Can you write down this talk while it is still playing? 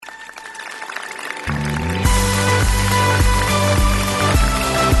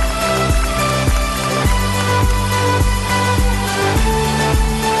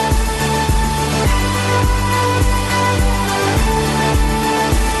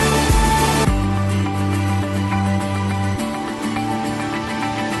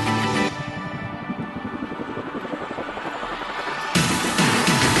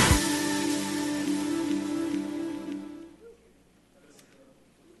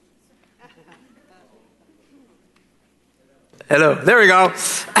Hello. There we go.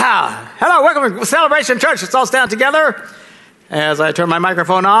 Hello. Welcome to Celebration Church. Let's all stand together as I turn my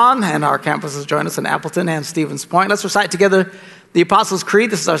microphone on, and our campuses join us in Appleton and Stevens Point. Let's recite together the Apostles'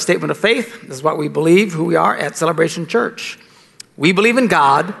 Creed. This is our statement of faith. This is what we believe, who we are at Celebration Church. We believe in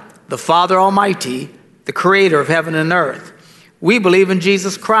God, the Father Almighty, the creator of heaven and earth. We believe in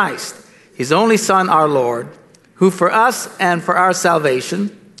Jesus Christ, his only Son, our Lord, who for us and for our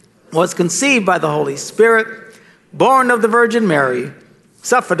salvation was conceived by the Holy Spirit, born of the Virgin Mary,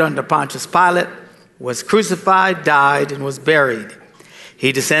 suffered under Pontius Pilate, was crucified, died, and was buried.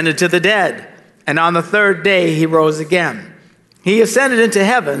 He descended to the dead, and on the third day he rose again. He ascended into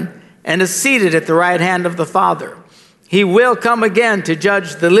heaven and is seated at the right hand of the Father. He will come again to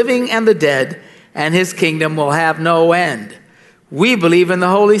judge the living and the dead, and his kingdom will have no end. We believe in the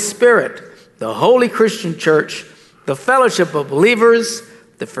Holy Spirit, the holy Christian church, the fellowship of believers,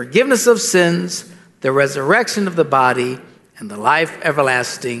 the forgiveness of sins, the resurrection of the body, and the life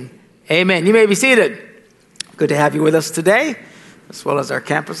everlasting. Amen. You may be seated. Good to have you with us today, as well as our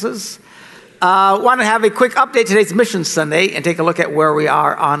campuses. Want to have a quick update. Today's Mission Sunday and take a look at where we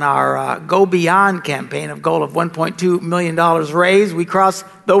are on our Go Beyond campaign of goal of $1.2 million raised. We crossed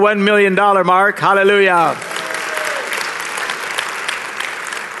the $1 million mark. Hallelujah.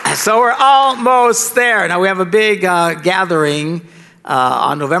 So we're almost there. Now we have a big gathering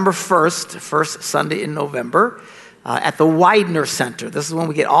on November 1st, first Sunday in November, at the Widener Center. This is when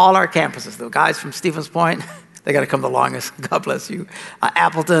we get all our campuses. The guys from Stevens Point, they got to come the longest. God bless you.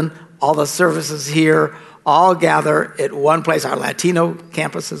 Appleton, all the services here, all gather at one place. Our Latino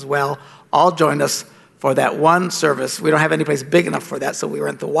campus as well, all join us for that one service. We don't have any place big enough for that, so we were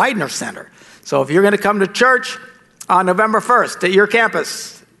at the Widener Center. So if you're going to come to church on November 1st at your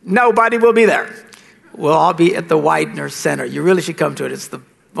campus, nobody will be there. We'll all be at the Widener Center. You really should come to it. It's the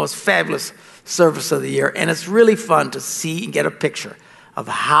most fabulous service of the year, and it's really fun to see and get a picture of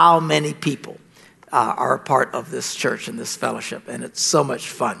how many people are a part of this church and this fellowship, and it's so much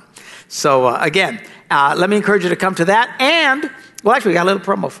fun. So again, let me encourage you to come to that, and, well, actually, we got a little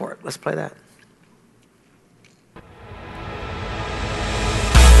promo for it. Let's play that.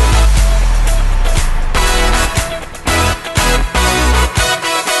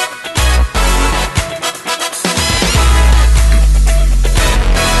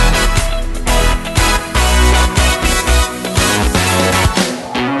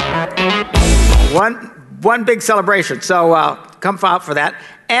 One big celebration. So come out for that.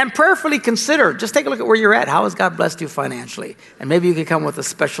 And prayerfully consider, just take a look at where you're at. How has God blessed you financially? And maybe you could come with a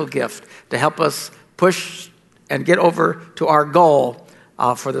special gift to help us push and get over to our goal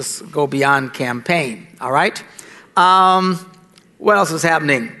for this Go Beyond campaign. All right? What else is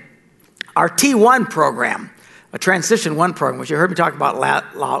happening? Our T1 program, a Transition 1 program, which you heard me talk about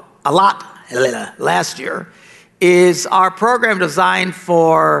a lot last year, is our program designed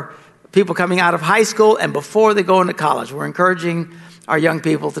for people coming out of high school and before they go into college. We're encouraging our young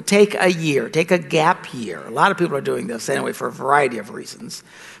people to take a year, take a gap year. A lot of people are doing this anyway for a variety of reasons.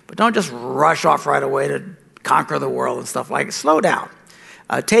 But don't just rush off right away to conquer the world and stuff like it. Slow down.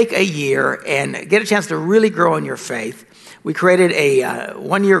 Take a year and get a chance to really grow in your faith. We created a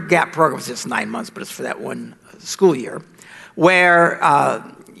one-year gap program. It's just 9 months, but it's for that one school year, where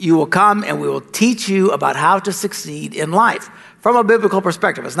you will come and we will teach you about how to succeed in life. From a biblical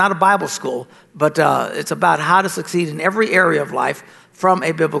perspective. It's not a Bible school, but it's about how to succeed in every area of life from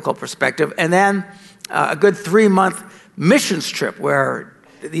a biblical perspective. And then a good 3-month missions trip where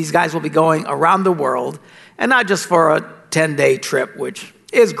these guys will be going around the world, and not just for a 10-day trip, which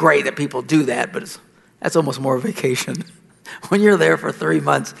is great that people do that, but that's almost more vacation. When you're there for 3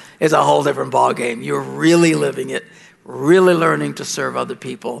 months, it's a whole different ballgame. You're really living it, really learning to serve other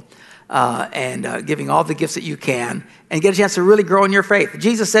people. And giving all the gifts that you can, and get a chance to really grow in your faith.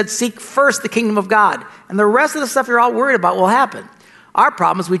 Jesus said, seek first the kingdom of God, and the rest of the stuff you're all worried about will happen. Our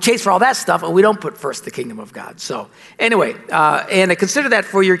problem is we chase for all that stuff, and we don't put first the kingdom of God. So anyway, and consider that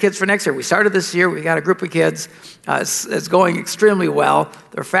for your kids for next year. We started this year. We got a group of kids. It's going extremely well.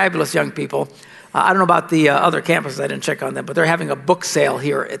 They're fabulous young people. I don't know about the other campuses. I didn't check on them, but they're having a book sale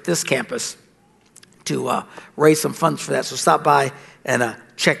here at this campus to raise some funds for that. So stop by and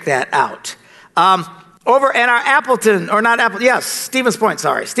check that out. Over at our Stevens Point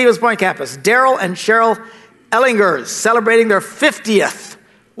campus, Daryl and Cheryl Ellingers celebrating their 50th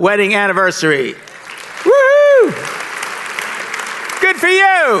wedding anniversary. Woo! Good for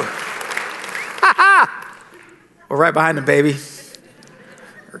you! We're right behind them, baby.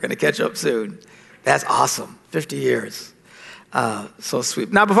 We're going to catch up soon. That's awesome. 50 years. So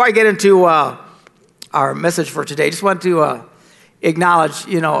sweet. Now, before I get into our message for today, just want to acknowledge,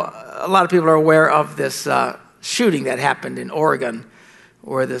 a lot of people are aware of this shooting that happened in Oregon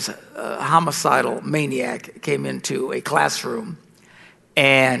where this homicidal maniac came into a classroom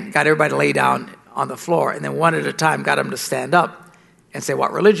and got everybody to lay down on the floor, and then one at a time got them to stand up and say,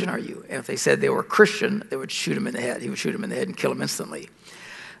 "What religion are you?" And if they said they were Christian, they would shoot him in the head. He would shoot him in the head and kill him instantly.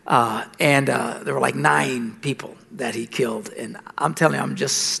 There were like 9 people that he killed. And I'm telling you, I'm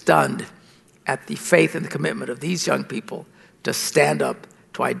just stunned at the faith and the commitment of these young people to stand up,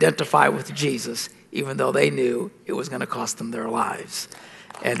 to identify with Jesus, even though they knew it was going to cost them their lives.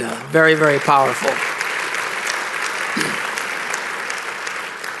 And very, very powerful.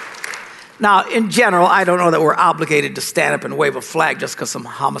 Now, in general, I don't know that we're obligated to stand up and wave a flag just because some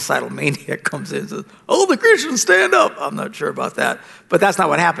homicidal maniac comes in and says, "Oh, the Christians stand up." I'm not sure about that. But that's not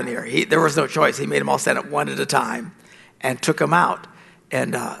what happened here. There was no choice. He made them all stand up one at a time and took them out.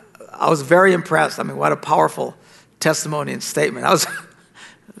 And I was very impressed. I mean, what a powerful testimony and statement.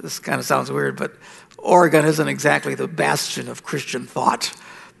 This kind of sounds weird, but Oregon isn't exactly the bastion of Christian thought.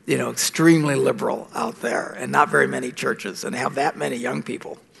 Extremely liberal out there, and not very many churches, and have that many young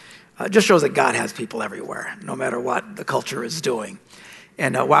people. It just shows that God has people everywhere, no matter what the culture is doing.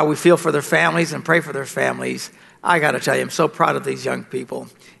 And while we feel for their families and pray for their families, I got to tell you, I'm so proud of these young people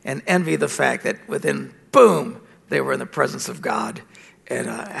and envy the fact that within, boom, they were in the presence of God and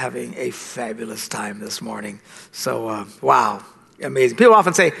having a fabulous time this morning. So, wow, amazing. People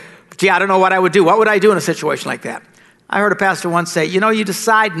often say, "Gee, I don't know what I would do. What would I do in a situation like that?" I heard a pastor once say, you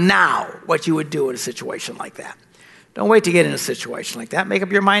decide now what you would do in a situation like that. Don't wait to get in a situation like that. Make up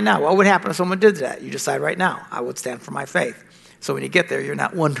your mind now. What would happen if someone did that? You decide right now. I would stand for my faith. So when you get there, you're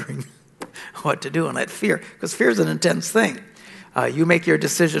not wondering what to do and let fear, because fear is an intense thing. You make your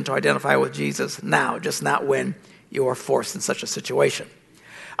decision to identify with Jesus now, just not when you are forced in such a situation.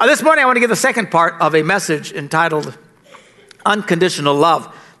 This morning, I want to give the second part of a message entitled Unconditional Love.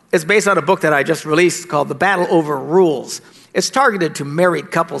 It's based on a book that I just released called The Battle Over Rules. It's targeted to married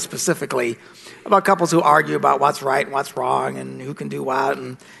couples specifically, about couples who argue about what's right and what's wrong and who can do what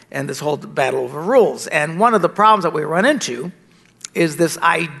and this whole battle over rules. And one of the problems that we run into is this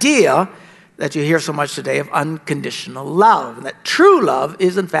idea that you hear so much today of unconditional love, and that true love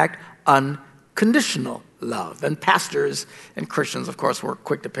is, in fact, unconditional love. And pastors and Christians, of course, were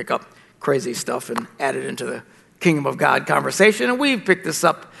quick to pick up crazy stuff and add it into the kingdom of God conversation. And we've picked this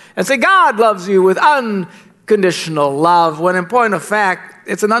up and say, God loves you with unconditional love, when in point of fact,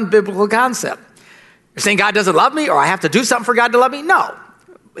 it's an unbiblical concept. You're saying God doesn't love me, or I have to do something for God to love me? No,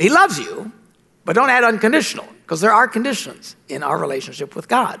 he loves you, but don't add unconditional, because there are conditions in our relationship with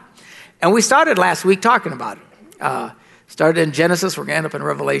God. And we started last week talking about it. Started in Genesis, we're going to end up in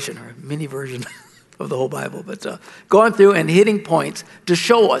Revelation, or a mini version of the whole Bible, but going through and hitting points to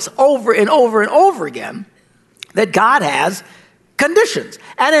show us over and over and over again that God has conditions.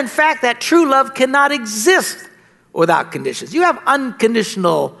 And in fact, that true love cannot exist without conditions. You have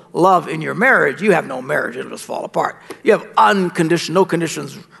unconditional love in your marriage, you have no marriage, it'll just fall apart. You have no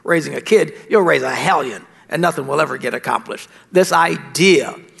conditions raising a kid, you'll raise a hellion, and nothing will ever get accomplished. This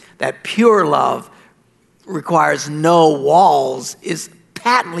idea that pure love requires no walls is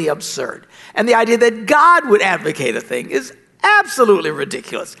patently absurd. And the idea that God would advocate a thing is absolutely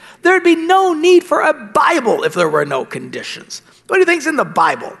ridiculous. There'd be no need for a Bible if there were no conditions. What do you think's in the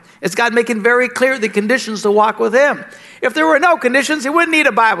Bible? It's God making very clear the conditions to walk with him. If there were no conditions, he wouldn't need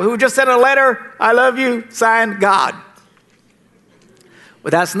a Bible. He would just send a letter, "I love you," signed God.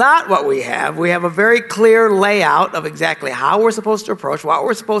 But that's not what we have. We have a very clear layout of exactly how we're supposed to approach, what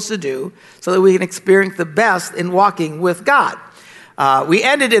we're supposed to do, so that we can experience the best in walking with God. We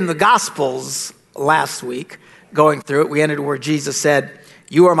ended in the Gospels last week, going through it. We ended where Jesus said,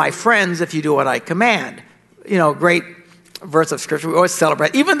 "You are my friends if you do what I command." Great verse of scripture. We always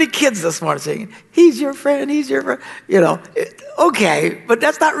celebrate. Even the kids this morning singing, "He's your friend, he's your friend." Okay, but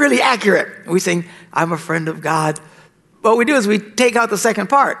that's not really accurate. We sing, "I'm a friend of God." What we do is we take out the second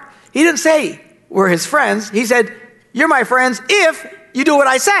part. He didn't say we're his friends. He said, "You're my friends if you do what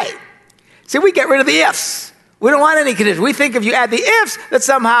I say." See, we get rid of the ifs. We don't want any conditions. We think if you add the ifs, that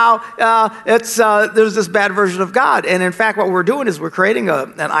somehow there's this bad version of God. And in fact, what we're doing is we're creating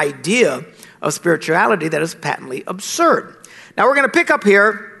an idea of spirituality that is patently absurd. Now, we're going to pick up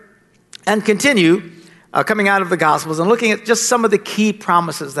here and continue coming out of the Gospels and looking at just some of the key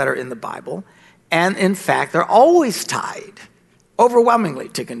promises that are in the Bible. And in fact, they're always tied overwhelmingly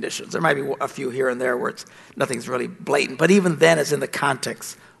to conditions. There might be a few here and there where nothing's really blatant, but even then it's in the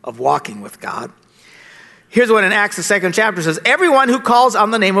context of walking with God. Here's what in Acts, the 2nd chapter says, "Everyone who calls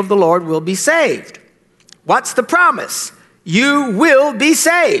on the name of the Lord will be saved." What's the promise? You will be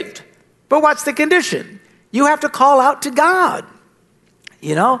saved. But what's the condition? You have to call out to God.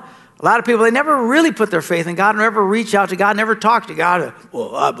 A A lot of people, they never really put their faith in God, never reach out to God, never talk to God.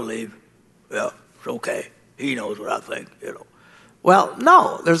 Well, I believe. Yeah, it's okay. He knows what I think, you know. Well,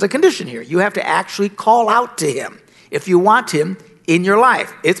 no, there's a condition here. You have to actually call out to him if you want him in your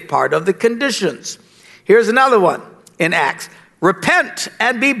life. It's part of the conditions. Here's another one in Acts. Repent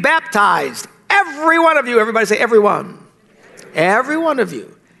and be baptized, every one of you. Everybody say everyone. Every one of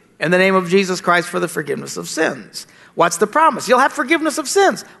you. In the name of Jesus Christ for the forgiveness of sins. What's the promise? You'll have forgiveness of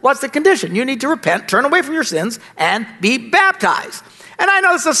sins. What's the condition? You need to repent, turn away from your sins, and be baptized. And I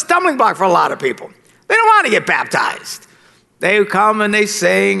know this is a stumbling block for a lot of people. They don't want to get baptized. They come and they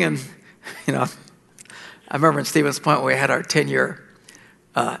sing, and, you know, I remember in Stevens Point we had our 10-year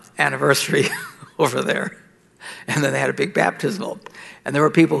anniversary over there, and then they had a big baptismal, and there were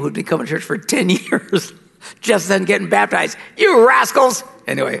people who'd been coming to church for 10 years just then getting baptized. You rascals!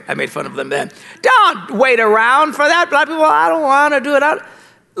 Anyway, I made fun of them then. Don't wait around for that. A lot of people, I don't want to do it.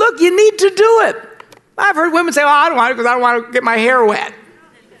 Look, you need to do it. I've heard women say, well, I don't want it because I don't want to get my hair wet.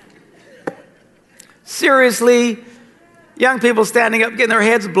 Seriously, young people standing up getting their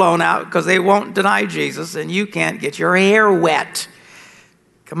heads blown out because they won't deny Jesus, and you can't get your hair wet.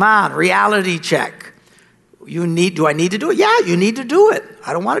 Come on, reality check. Do I need to do it? Yeah, you need to do it.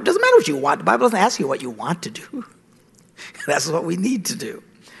 I don't want it. Doesn't matter what you want. The Bible doesn't ask you what you want to do. That's what we need to do.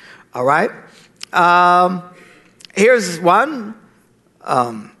 All right? Here's one.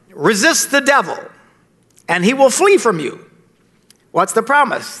 Resist the devil, and he will flee from you. What's the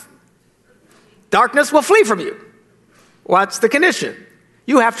promise? Darkness will flee from you. What's the condition?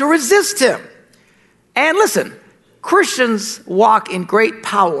 You have to resist him. And listen, Christians walk in great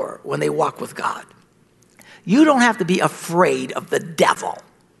power when they walk with God. You don't have to be afraid of the devil.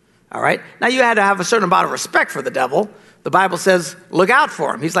 All right? Now, you had to have a certain amount of respect for the devil. The Bible says, look out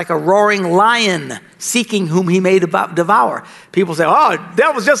for him. He's like a roaring lion seeking whom he may devour. People say, oh, the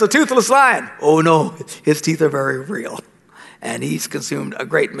devil's just a toothless lion. Oh, no, his teeth are very real. And he's consumed a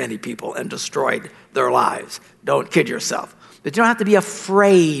great many people and destroyed their lives. Don't kid yourself. But you don't have to be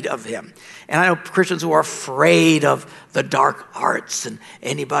afraid of him. And I know Christians who are afraid of the dark arts, and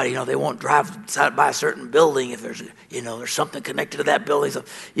anybody, they won't drive by a certain building if there's something connected to that building. So,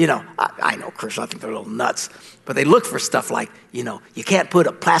 I know Christians, I think they're a little nuts, but they look for stuff like, you can't put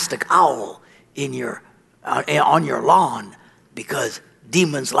a plastic owl in on your lawn because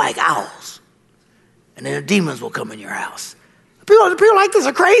demons like owls. And then the demons will come in your house. People like this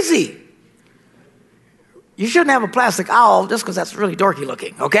are crazy. You shouldn't have a plastic owl just because that's really dorky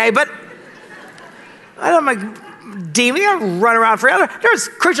looking, okay? But I don't like demons. You don't run around forever. There's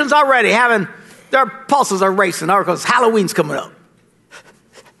Christians already their pulses are racing because Halloween's coming up.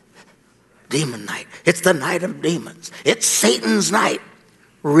 Demon night. It's the night of demons. It's Satan's night.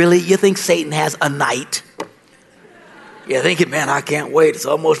 Really? You think Satan has a night? You're thinking, man, I can't wait. It's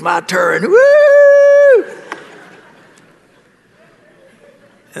almost my turn. Woo!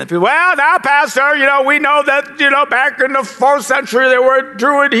 And the people, well, now, Pastor, we know that, back in the 4th century, there were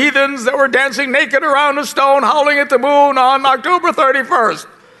Druid heathens that were dancing naked around a stone, howling at the moon on October 31st.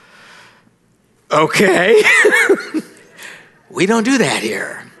 Okay. We don't do that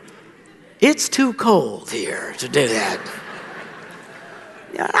here. It's too cold here to do that.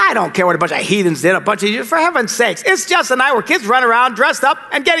 I don't care what a bunch of heathens did, for heaven's sakes. It's just a night where kids run around dressed up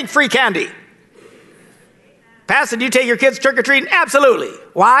and getting free candy. Pastor, do you take your kids trick-or-treating? Absolutely.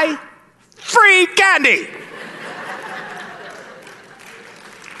 Why? Free candy.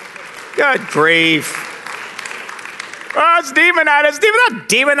 Good grief. Oh, it's demon night. It's not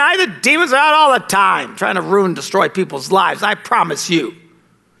demon night. The demons are out all the time trying to ruin, destroy people's lives. I promise you.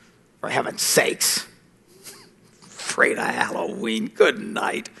 For heaven's sakes. Afraid of Halloween. Good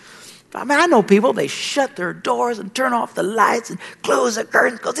night. I know people, they shut their doors and turn off the lights and close the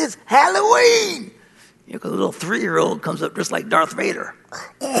curtains because it's Halloween. Because a little 3-year-old comes up just like Darth Vader.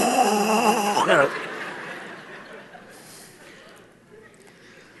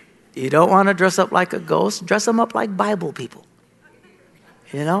 You don't want to dress up like a ghost? Dress them up like Bible people.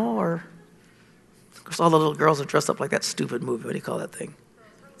 Or of course all the little girls are dressed up like that stupid movie. What do you call that thing?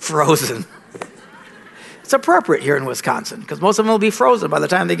 Frozen. It's appropriate here in Wisconsin because most of them will be frozen by the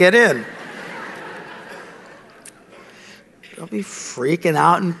time they get in. They'll be freaking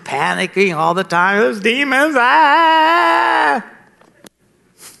out and panicking all the time. There's demons. Ah!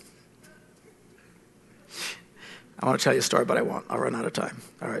 I want to tell you a story, but I won't. I'll run out of time.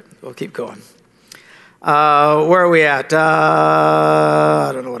 All right, we'll keep going. Where are we at? I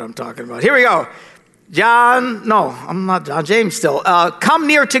don't know what I'm talking about. Here we go. I'm not John, James still. Come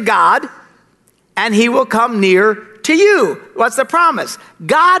near to God, and he will come near to you. What's the promise?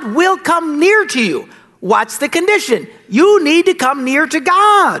 God will come near to you. What's the condition? You need to come near to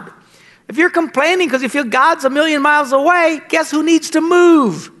God. If you're complaining because you feel God's a million miles away, guess who needs to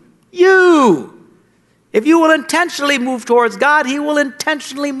move? You. If you will intentionally move towards God, he will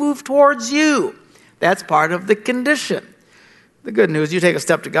intentionally move towards you. That's part of the condition. The good news, you take a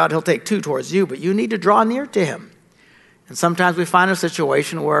step to God, he'll take two towards you, but you need to draw near to him. And sometimes we find a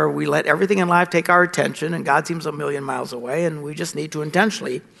situation where we let everything in life take our attention and God seems a million miles away, and we just need to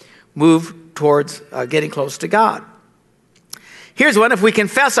intentionally move towards getting close to God. Here's one. If we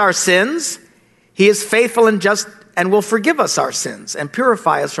confess our sins, he is faithful and just and will forgive us our sins and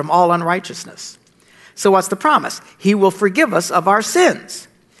purify us from all unrighteousness. So what's the promise? He will forgive us of our sins.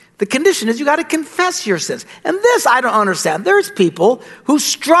 The condition is you got to confess your sins. And this I don't understand. There's people who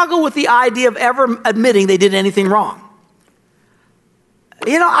struggle with the idea of ever admitting they did anything wrong.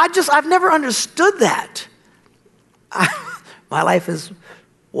 You know, I've never understood that. My life is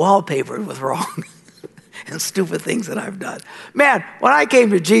wallpapered with wrong and stupid things that I've done. Man, when I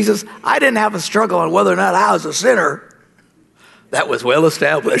came to Jesus, I didn't have a struggle on whether or not I was a sinner. That was well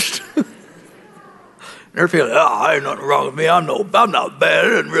established. They're feeling, ain't nothing wrong with me. I'm not bad. It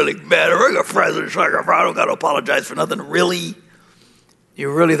doesn't really matter. I got friends in sacrifice. I don't got to apologize for nothing. Really?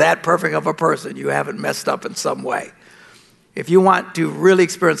 You're really that perfect of a person. You haven't messed up in some way. If you want to really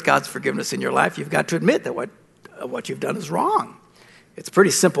experience God's forgiveness in your life, you've got to admit that what you've done is wrong. It's a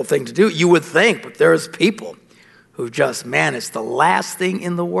pretty simple thing to do, you would think, but there's people who just, man, it's the last thing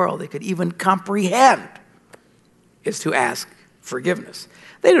in the world they could even comprehend is to ask forgiveness.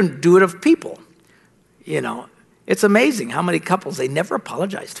 They don't do it of people. You know, it's amazing how many couples, they never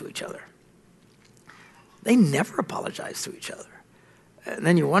apologize to each other. They never apologize to each other. And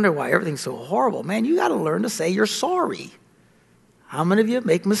then you wonder why everything's so horrible. Man, you got to learn to say you're sorry. How many of you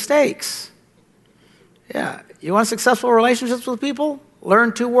make mistakes? Yeah, you want successful relationships with people?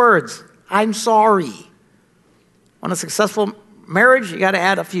 Learn 2 words. I'm sorry. Want a successful marriage? You got to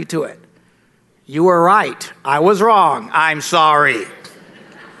add a few to it. You were right. I was wrong. I'm sorry.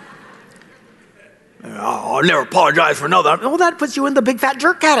 I'll never apologize for another. Well, that puts you in the big fat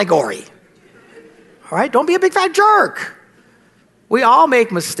jerk category. All right? Don't be a big fat jerk. We all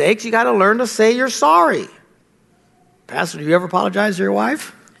make mistakes. You got to learn to say you're sorry. Pastor, do you ever apologize to your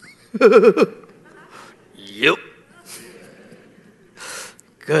wife? Yep.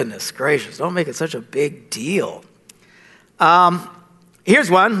 Goodness gracious. Don't make it such a big deal.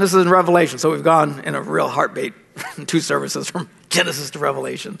 Here's one. This is in Revelation. So we've gone in a real heartbeat in 2 services from Genesis to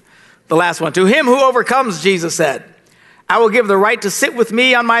Revelation. The last one. To him who overcomes, Jesus said, I will give the right to sit with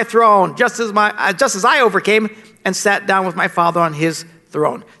me on my throne, just as I overcame and sat down with my Father on his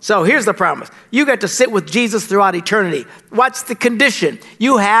throne. So here's the promise. You get to sit with Jesus throughout eternity. What's the condition?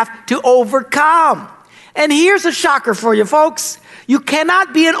 You have to overcome. And here's a shocker for you, folks. You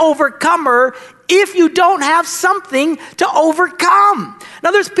cannot be an overcomer if you don't have something to overcome.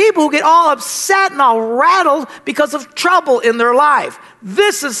 Now, there's people who get all upset and all rattled because of trouble in their life.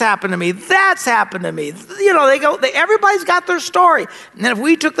 This has happened to me. That's happened to me. You know, everybody's got their story. And then if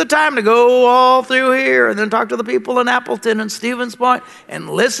we took the time to go all through here and then talk to the people in Appleton and Stevens Point and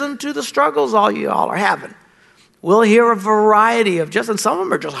listen to the struggles all you all are having, we'll hear a variety of and some of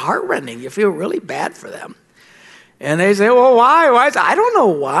them are just heart-rending. You feel really bad for them. And they say, well, why? I don't know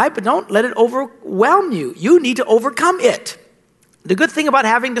why, but don't let it overwhelm you. You need to overcome it. The good thing about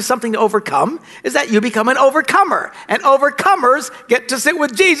having something to overcome is that you become an overcomer. And overcomers get to sit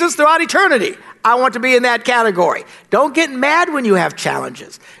with Jesus throughout eternity. I want to be in that category. Don't get mad when you have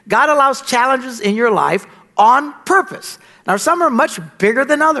challenges. God allows challenges in your life on purpose. Now, some are much bigger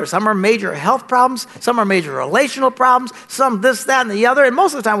than others. Some are major health problems. Some are major relational problems. Some this, that, and the other. And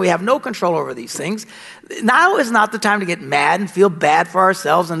most of the time, we have no control over these things. Now is not the time to get mad and feel bad for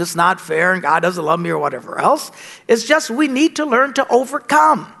ourselves and it's not fair and God doesn't love me or whatever else. It's just we need to learn to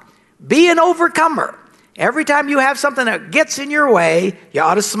overcome. Be an overcomer. Every time you have something that gets in your way, you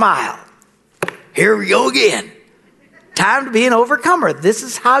ought to smile. Here we go again. Time to be an overcomer. This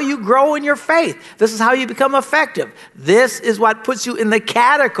is how you grow in your faith. This is how you become effective. This is what puts you in the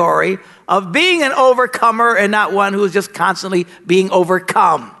category of being an overcomer and not one who is just constantly being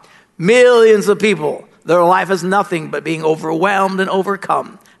overcome. Millions of people, their life is nothing but being overwhelmed and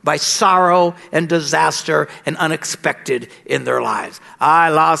overcome by sorrow and disaster and unexpected in their lives. I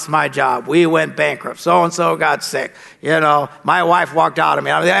lost my job. We went bankrupt. So-and-so got sick. You know, my wife walked out of me.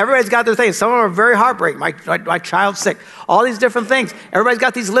 I mean, everybody's got their things. Some of them are very heartbreaking. My child's sick. All these different things. Everybody's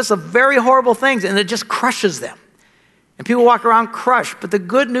got these lists of very horrible things, and it just crushes them. And people walk around crushed. But the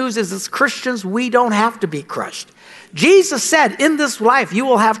good news is, as Christians, we don't have to be crushed. Jesus said, in this life, you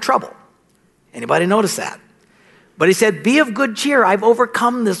will have trouble. Anybody notice that? But he said, be of good cheer. I've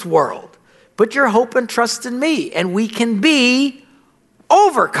overcome this world. Put your hope and trust in me, and we can be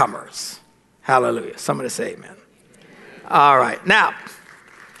overcomers. Hallelujah. Somebody say amen. All right. Now,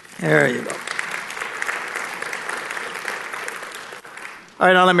 there you go. All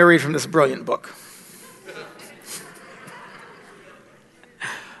right, now let me read from this brilliant book.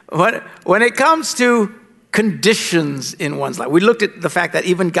 When it comes to conditions in one's life, we looked at the fact that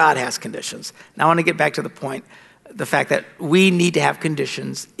even God has conditions. Now I want to get back to the point, the fact that we need to have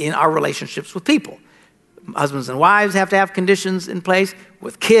conditions in our relationships with people. Husbands and wives have to have conditions in place.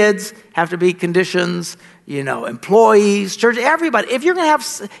 With kids, have to be conditions. Employees, church, everybody. If you're going to have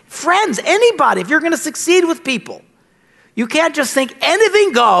friends, anybody, if you're going to succeed with people, you can't just think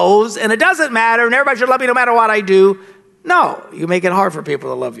anything goes and it doesn't matter and everybody should love me no matter what I do. No, you make it hard for people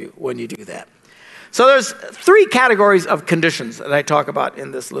to love you when you do that. So there's 3 categories of conditions that I talk about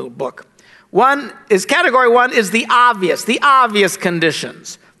in this little book. Category one is the obvious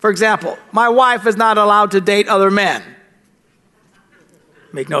conditions. For example, my wife is not allowed to date other men.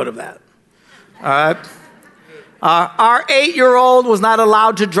 Make note of that. All right. Our 8-year-old was not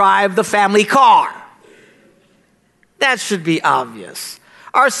allowed to drive the family car. That should be obvious.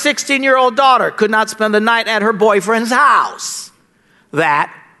 Our 16-year-old daughter could not spend the night at her boyfriend's house.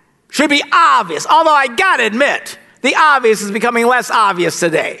 That should be obvious. Although I gotta admit, the obvious is becoming less obvious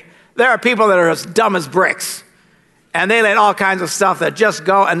today. There are people that are as dumb as bricks. And they let all kinds of stuff that just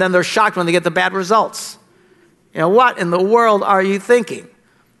go, and then they're shocked when they get the bad results. What in the world are you thinking?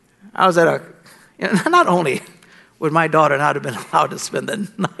 I was at not only would my daughter not have been allowed to spend the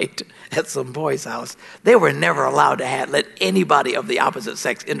night at some boy's house, they were never allowed to let anybody of the opposite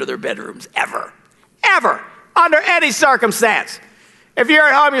sex into their bedrooms, ever. Ever. Under any circumstance. If you're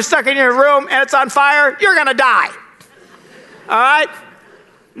at home, you're stuck in your room, and it's on fire, you're going to die. All right?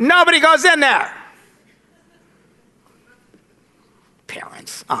 Nobody goes in there.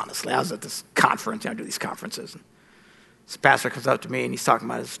 Parents, honestly. I was at this conference. I do these conferences. This pastor comes up to me, and he's talking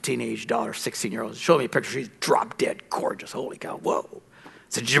about his teenage daughter, 16-year-old. He showed me a picture. She's drop dead gorgeous. Holy cow. Whoa. I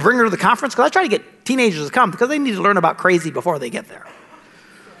said, did you bring her to the conference? Because I try to get teenagers to come because they need to learn about crazy before they get there.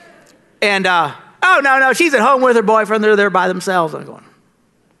 And, oh, no, she's at home with her boyfriend. They're there by themselves. I'm going,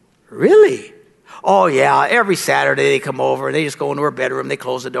 really? Oh, yeah. Every Saturday they come over, and they just go into her bedroom. They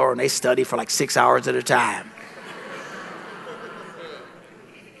close the door, and they study for like 6 hours at a time.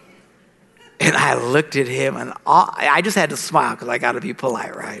 And I looked at him, and I just had to smile because I got to be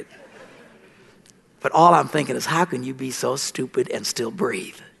polite, right? But all I'm thinking is, how can you be so stupid and still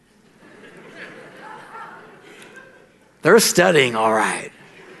breathe? They're studying, all right,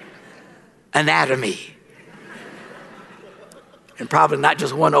 anatomy. And probably not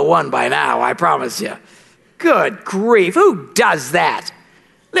just 101 by now, I promise you. Good grief, who does that?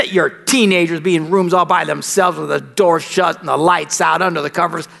 Let your teenagers be in rooms all by themselves with the door shut and the lights out under the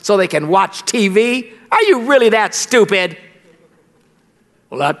covers so they can watch TV? Are you really that stupid?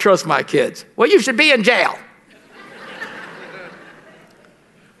 Well, I trust my kids. Well, you should be in jail.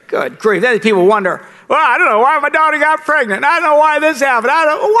 Good grief. Then people wonder, well, I don't know why my daughter got pregnant. I don't know why this happened.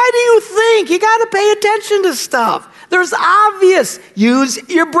 Why do you think? You got to pay attention to stuff. There's obvious. Use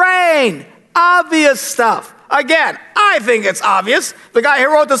your brain. Obvious stuff. Again, I think it's obvious. The guy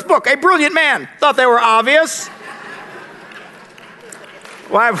who wrote this book, a brilliant man, thought they were obvious.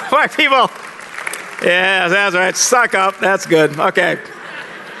 Why people? Yeah, that's right. Suck up. That's good. Okay.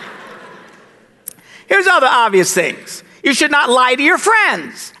 Here's other obvious things. You should not lie to your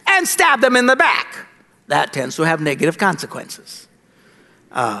friends and stab them in the back. That tends to have negative consequences.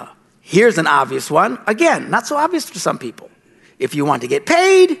 Here's an obvious one. Again, not so obvious to some people. If you want to get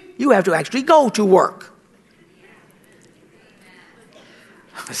paid, you have to actually go to work.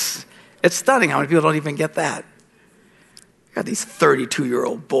 It's stunning how many people don't even get that. You got these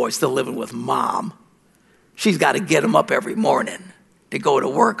 32-year-old boys still living with mom. She's got to get them up every morning to go to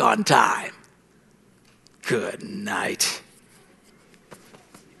work on time. Good night.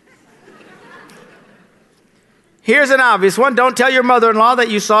 Here's an obvious one. Don't tell your mother-in-law that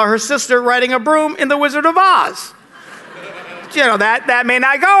you saw her sister riding a broom in The Wizard of Oz. That may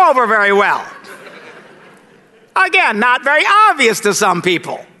not go over very well. Again, not very obvious to some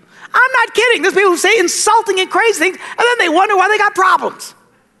people. I'm not kidding. There's people who say insulting and crazy things, and then they wonder why they got problems.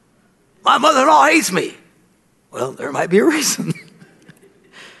 My mother-in-law hates me. Well, there might be a reason.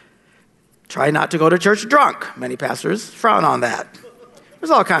 Try not to go to church drunk. Many pastors frown on that.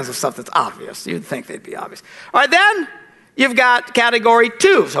 There's all kinds of stuff that's obvious. You'd think they'd be obvious. All right, then you've got category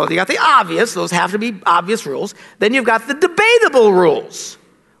 2. So you got the obvious. Those have to be obvious rules. Then you've got the debatable rules.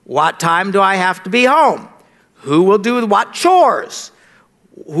 What time do I have to be home? Who will do what chores?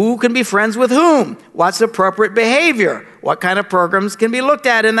 Who can be friends with whom? What's appropriate behavior? What kind of programs can be looked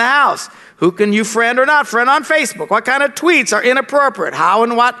at in the house? Who can you friend or not friend on Facebook? What kind of tweets are inappropriate? How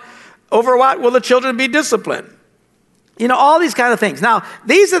and what Over what will the children be disciplined? You know, all these kind of things. Now,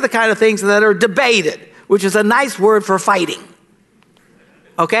 these are the kind of things that are debated, which is a nice word for fighting.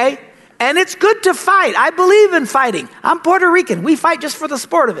 Okay? And it's good to fight. I believe in fighting. I'm Puerto Rican. We fight just for the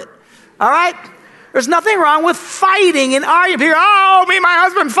sport of it. All right? There's nothing wrong with fighting and arguing. People, oh, me and my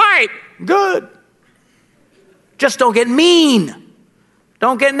husband fight. Good. Just don't get mean.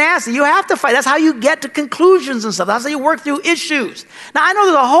 Don't get nasty. You have to fight. That's how you get to conclusions and stuff. That's how you work through issues. Now, I know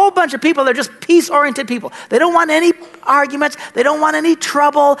there's a whole bunch of people that are just peace-oriented people. They don't want any arguments. They don't want any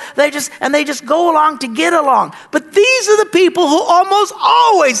trouble. They just go along to get along. But these are the people who almost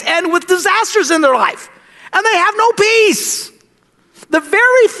always end with disasters in their life. And they have no peace. The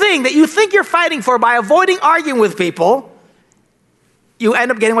very thing that you think you're fighting for by avoiding arguing with people, you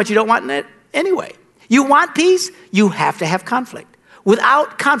end up getting what you don't want in it anyway. You want peace? You have to have conflict.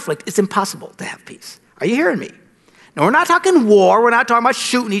 Without conflict, it's impossible to have peace. Are you hearing me? Now, we're not talking war. We're not talking about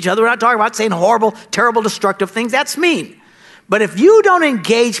shooting each other. We're not talking about saying horrible, terrible, destructive things. That's mean. But if you don't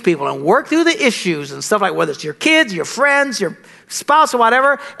engage people and work through the issues and stuff like whether it's your kids, your friends, your spouse or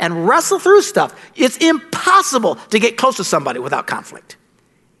whatever, and wrestle through stuff, it's impossible to get close to somebody without conflict.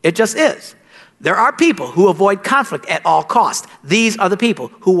 It just is. There are people who avoid conflict at all costs. These are the people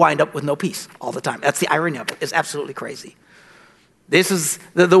who wind up with no peace all the time. That's the irony of it. It's absolutely crazy. This is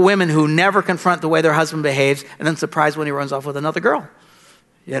the women who never confront the way their husband behaves and then surprised when he runs off with another girl,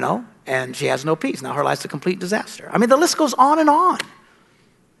 you know, and she has no peace. Now her life's a complete disaster. I mean, the list goes on and on.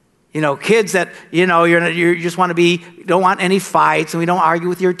 You know, kids that, you know, you just want to be, don't want any fights, and we don't argue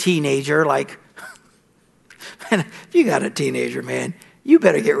with your teenager. Like, man, if you got a teenager, man, you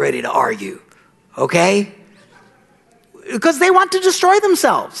better get ready to argue, okay? Because they want to destroy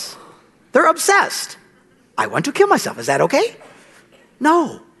themselves. They're obsessed. I want to kill myself. Is that okay?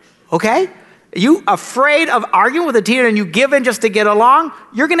 No, okay? You afraid of arguing with a teenager and you give in just to get along,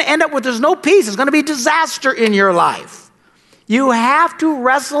 you're going to end up with there's no peace. It's going to be disaster in your life. You have to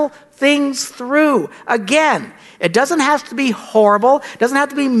wrestle things through. Again, it doesn't have to be horrible. It doesn't have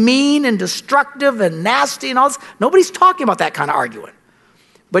to be mean and destructive and nasty and all this. Nobody's talking about that kind of arguing.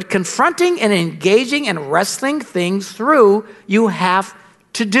 But confronting and engaging and wrestling things through, you have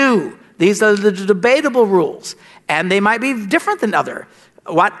to do. These are the debatable rules. And they might be different than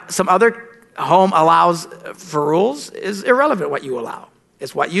what some other home allows for rules is irrelevant what you allow.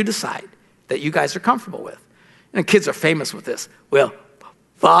 It's what you decide that you guys are comfortable with. And kids are famous with this. Well,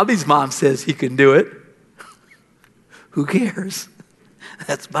 Bobby's mom says he can do it. Who cares?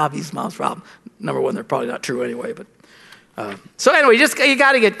 That's Bobby's mom's problem. Number one, they're probably not true anyway. But so anyway, you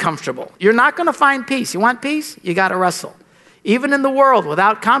got to get comfortable. You're not going to find peace. You want peace? You got to wrestle. Even in the world,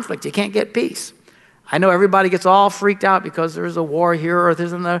 without conflict, you can't get peace. I know everybody gets all freaked out because there's a war here or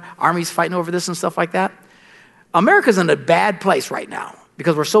there's the army's fighting over this and stuff like that. America's in a bad place right now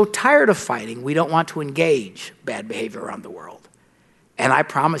because we're so tired of fighting, we don't want to engage bad behavior around the world. And I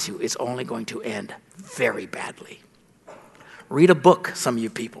promise you, it's only going to end very badly. Read a book, some of you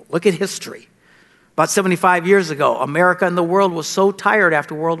people. Look at history. About 75 years ago, America and the world was so tired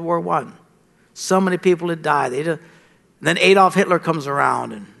after World War I. So many people had died. Then Adolf Hitler comes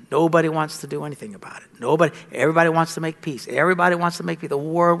around and nobody wants to do anything about it. Everybody wants to make peace. Everybody wants to make peace. The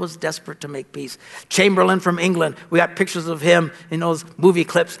world was desperate to make peace. Chamberlain from England, we got pictures of him in those movie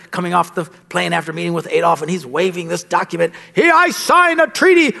clips coming off the plane after meeting with Adolf, and he's waving this document. I signed a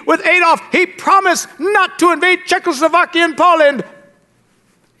treaty with Adolf. He promised not to invade Czechoslovakia and Poland.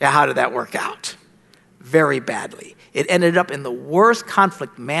 Yeah, how did that work out? Very badly. It ended up in the worst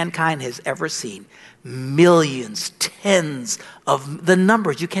conflict mankind has ever seen. Millions, tens of the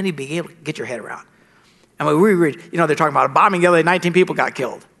numbers you can't even be able to get your head around. And when we read, they're talking about a bombing the other day, 19 people got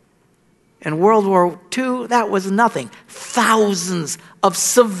killed. In World War II, that was nothing. Thousands of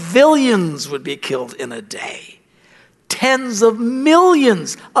civilians would be killed in a day. Tens of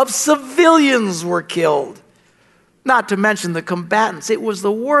millions of civilians were killed. Not to mention the combatants. It was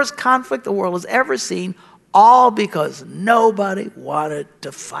the worst conflict the world has ever seen, all because nobody wanted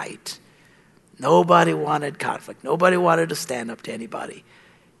to fight. Nobody wanted conflict. Nobody wanted to stand up to anybody.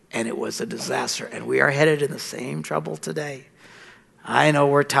 And it was a disaster. And we are headed in the same trouble today. I know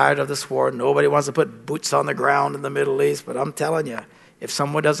we're tired of this war. Nobody wants to put boots on the ground in the Middle East. But I'm telling you, if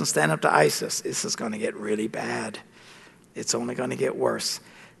someone doesn't stand up to ISIS, this is going to get really bad. It's only going to get worse.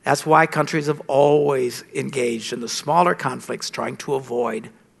 That's why countries have always engaged in the smaller conflicts, trying to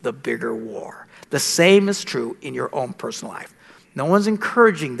avoid the bigger war. The same is true in your own personal life. No one's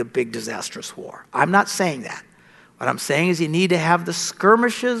encouraging the big disastrous war. I'm not saying that. What I'm saying is you need to have the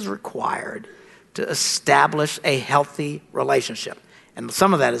skirmishes required to establish a healthy relationship. And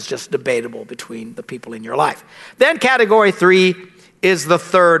some of that is just debatable between the people in your life. Then category 3 is the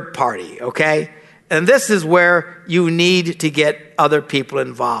third party, okay? And this is where you need to get other people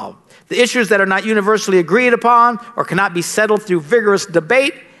involved. The issues that are not universally agreed upon or cannot be settled through vigorous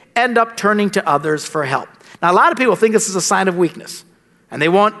debate end up turning to others for help. Now, a lot of people think this is a sign of weakness, and they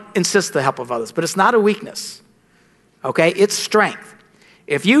won't insist the help of others, but it's not a weakness, okay? It's strength.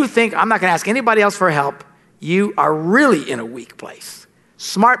 If you think, I'm not going to ask anybody else for help, you are really in a weak place.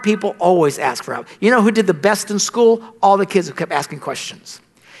 Smart people always ask for help. You know who did the best in school? All the kids who kept asking questions.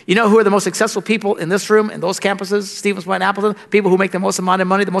 You know who are the most successful people in this room, in those campuses, Stevens Point, Appleton, people who make the most amount of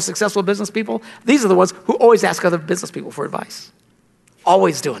money, the most successful business people? These are the ones who always ask other business people for advice.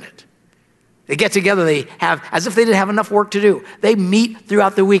 Always doing it. They get together, they have, as if they didn't have enough work to do. They meet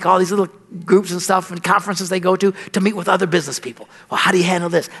throughout the week, all these little groups and stuff and conferences they go to meet with other business people. Well, how do you handle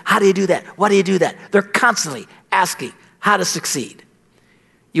this? How do you do that? What do you do that? They're constantly asking how to succeed.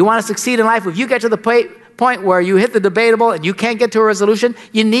 You want to succeed in life? If you get to the point where you hit the debatable and you can't get to a resolution,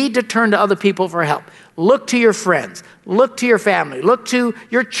 you need to turn to other people for help. Look to your friends. Look to your family. Look to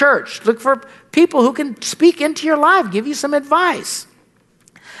your church. Look for people who can speak into your life, give you some advice.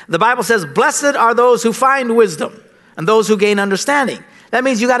 The Bible says, blessed are those who find wisdom and those who gain understanding. That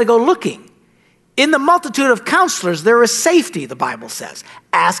means you got to go looking. In the multitude of counselors, there is safety, the Bible says.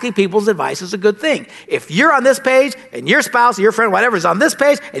 Asking people's advice is a good thing. If you're on this page and your spouse or your friend, whatever, is on this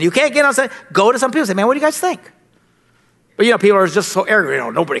page and you can't get on something, go to some people and say, man, what do you guys think? But people are just so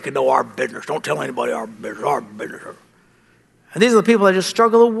arrogant. Nobody can know our business. Don't tell anybody our business. And these are the people that just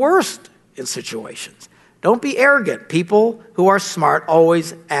struggle the worst in situations. Don't be arrogant. People who are smart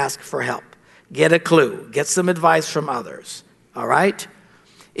always ask for help. Get a clue. Get some advice from others. All right?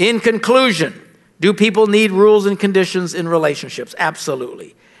 In conclusion, do people need rules and conditions in relationships?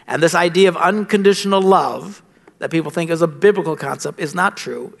 Absolutely. And this idea of unconditional love that people think is a biblical concept is not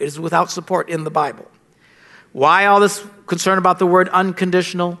true. It is without support in the Bible. Why all this concern about the word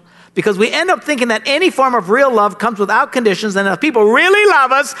unconditional? Because we end up thinking that any form of real love comes without conditions, and if people really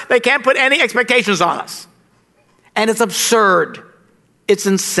love us, they can't put any expectations on us. And it's absurd. It's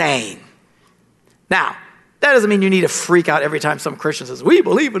insane. Now, that doesn't mean you need to freak out every time some Christian says, we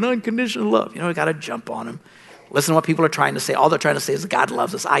believe in unconditional love. You got to jump on them. Listen to what people are trying to say. All they're trying to say is God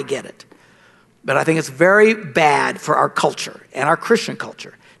loves us. I get it. But I think it's very bad for our culture and our Christian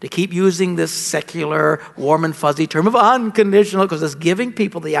culture to keep using this secular, warm and fuzzy term of unconditional, because it's giving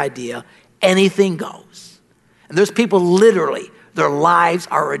people the idea anything goes. And there's people literally, their lives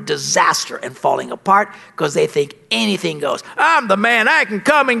are a disaster and falling apart because they think anything goes. I'm the man. I can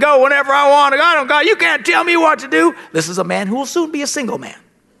come and go whenever I want. God, you can't tell me what to do. This is a man who will soon be a single man.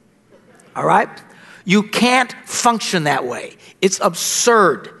 All right? You can't function that way. It's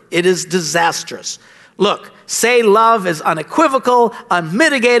absurd. It is disastrous. Look, say love is unequivocal,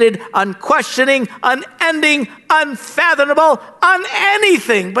 unmitigated, unquestioning, unending, unfathomable,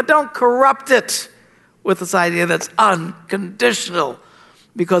 anything, but don't corrupt it with this idea that's unconditional,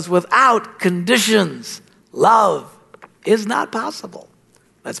 because without conditions, love is not possible.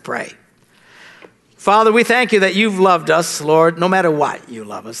 Let's pray. Father, we thank you that you've loved us, Lord, no matter what you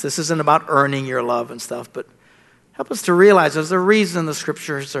love us. This isn't about earning your love and stuff, but help us to realize there's a reason the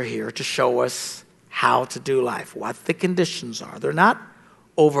scriptures are here to show us how to do life, what the conditions are. They're not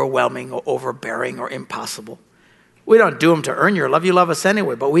overwhelming or overbearing or impossible. We don't do them to earn your love. You love us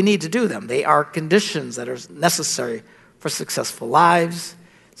anyway, but we need to do them. They are conditions that are necessary for successful lives,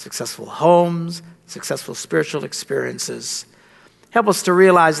 successful homes, successful spiritual experiences. Help us to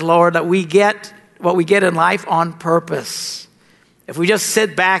realize, Lord, that we get what we get in life on purpose. If we just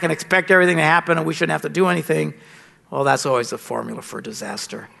sit back and expect everything to happen and we shouldn't have to do anything, well, that's always a formula for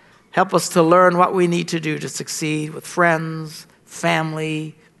disaster. Help us to learn what we need to do to succeed with friends,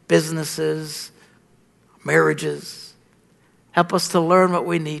 family, businesses, marriages. Help us to learn what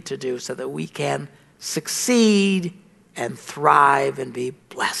we need to do so that we can succeed and thrive and be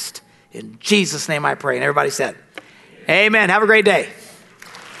blessed. In Jesus' name I pray. And everybody said, amen. Have a great day.